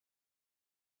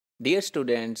Dear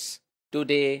students,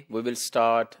 today we will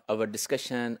start our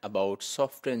discussion about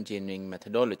software engineering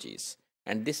methodologies,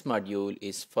 and this module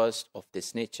is first of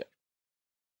this nature.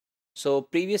 So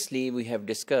previously we have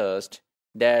discussed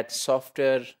that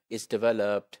software is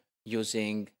developed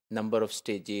using number of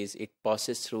stages. It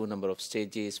passes through number of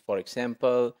stages. For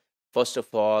example, first of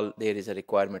all, there is a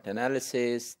requirement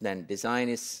analysis, then design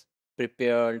is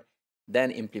prepared,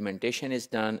 then implementation is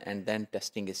done, and then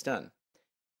testing is done.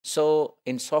 So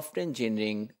in software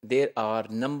engineering, there are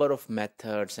number of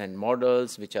methods and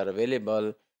models which are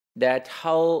available that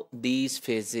how these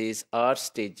phases or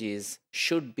stages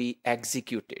should be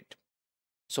executed.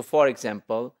 So for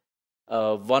example,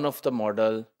 one of the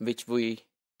model which we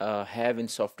have in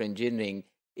software engineering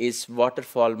is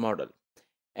Waterfall Model.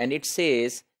 And it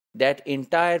says that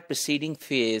entire preceding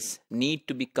phase need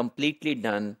to be completely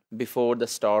done before the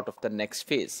start of the next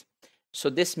phase. So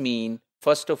this means,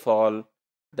 first of all,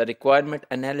 the requirement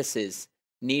analysis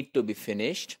need to be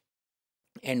finished,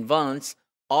 and once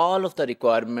all of the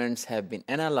requirements have been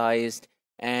analyzed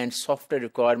and software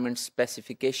requirement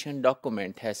specification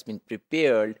document has been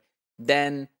prepared,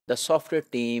 then the software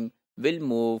team will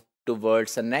move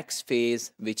towards the next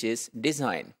phase, which is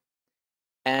design.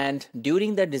 And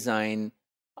during the design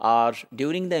or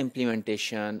during the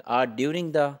implementation or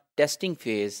during the testing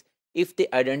phase, if they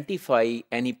identify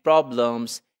any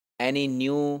problems, any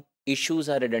new issues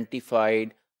are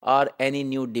identified, or any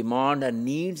new demand or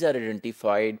needs are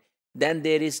identified, then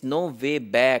there is no way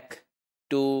back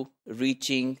to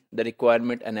reaching the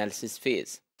requirement analysis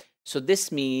phase. So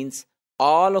this means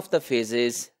all of the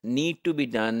phases need to be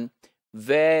done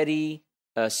very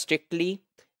strictly,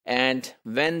 and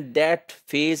when that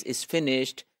phase is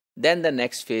finished, then the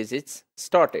next phase is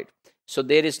started. So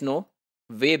there is no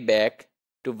way back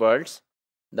towards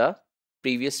the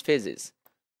previous phases.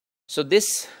 So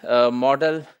this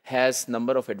model has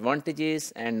number of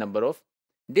advantages and number of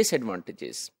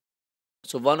disadvantages.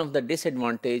 So one of the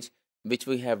disadvantage which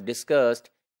we have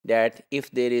discussed, that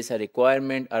if there is a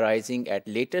requirement arising at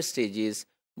later stages,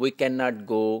 we cannot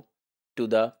go to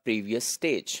the previous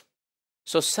stage.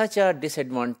 So such a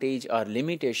disadvantage or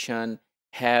limitation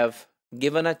have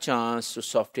given a chance to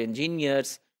software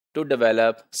engineers to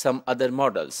develop some other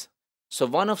models. So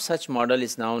one of such model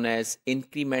is known as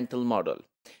incremental model.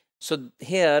 So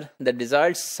here the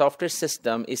desired software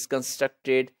system is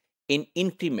constructed in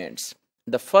increments,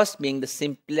 the first being the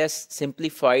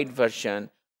simplified version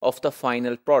of the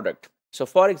final product. So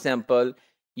for example,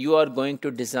 you are going to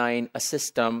design a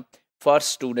system for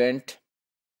student,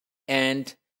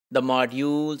 and the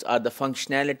modules or the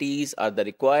functionalities or the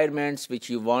requirements which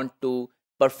you want to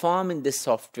perform in this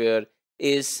software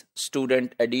is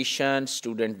student addition,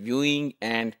 student viewing,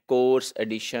 and course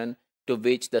addition to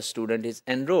which the student is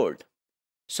enrolled.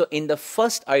 So in the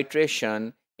first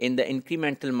iteration in the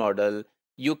incremental model,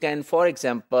 you can, for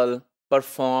example,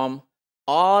 perform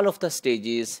all of the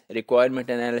stages, requirement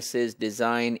analysis,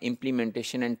 design,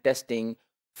 implementation, and testing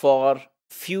for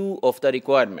few of the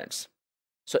requirements.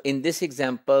 So in this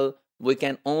example, we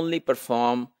can only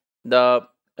perform the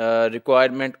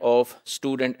requirement of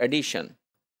student addition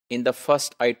in the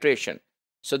first iteration.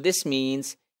 So this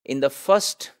means in the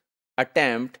first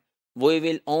attempt, we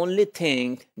will only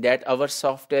think that our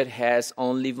software has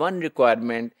only one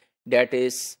requirement, that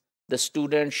is the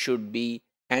student should be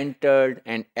entered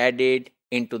and added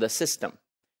into the system.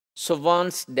 So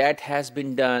once that has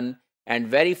been done and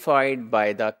verified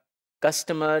by the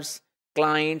customers,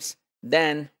 clients,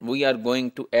 then we are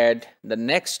going to add the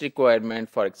next requirement,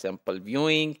 for example,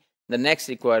 viewing, the next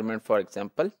requirement, for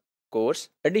example, course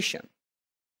addition.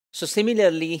 So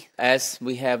similarly, as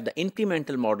we have the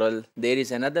incremental model, there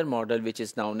is another model which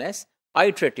is known as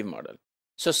iterative model.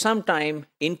 So sometimes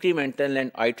incremental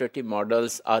and iterative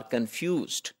models are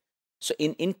confused. So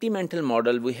in incremental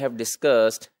model, we have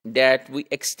discussed that we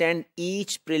extend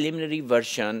each preliminary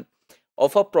version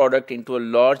of a product into a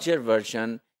larger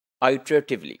version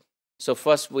iteratively. So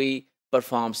first we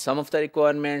perform some of the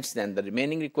requirements, then the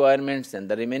remaining requirements, then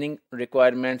the remaining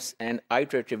requirements, and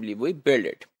iteratively we build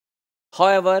it.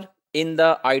 However, in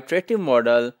the iterative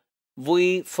model,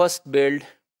 we first build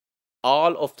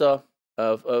all of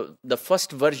the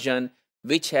first version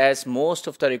which has most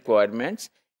of the requirements,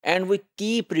 and we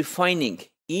keep refining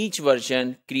each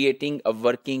version, creating a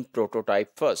working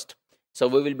prototype first. So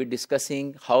we will be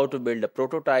discussing how to build a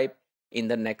prototype in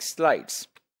the next slides.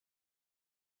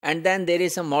 And then there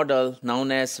is a model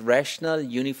known as Rational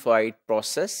Unified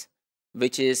Process,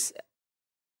 which is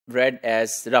read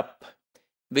as RUP,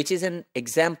 which is an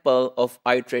example of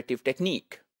iterative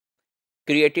technique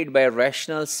created by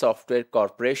Rational Software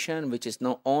Corporation, which is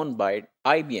now owned by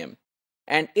IBM.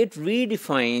 and it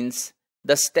redefines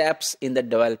the steps in the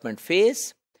development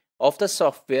phase of the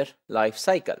software life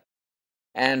cycle.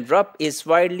 And RUP is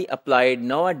widely applied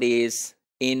nowadays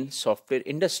in software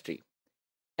industry.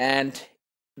 And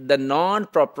the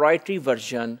non-proprietary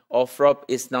version of RUP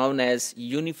is known as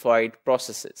unified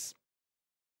processes.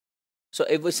 So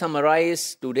if we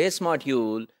summarize today's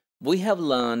module, we have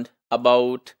learned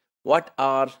about what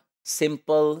are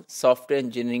simple software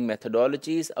engineering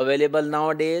methodologies available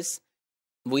nowadays.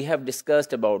 We have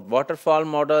discussed about waterfall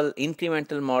model,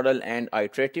 incremental model, and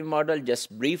iterative model.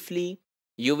 Just briefly,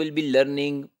 you will be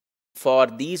learning for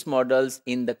these models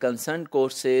in the concerned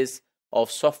courses of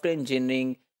software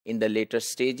engineering in the later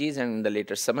stages and in the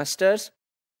later semesters.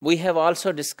 We have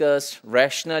also discussed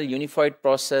rational unified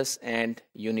process and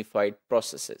unified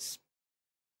processes.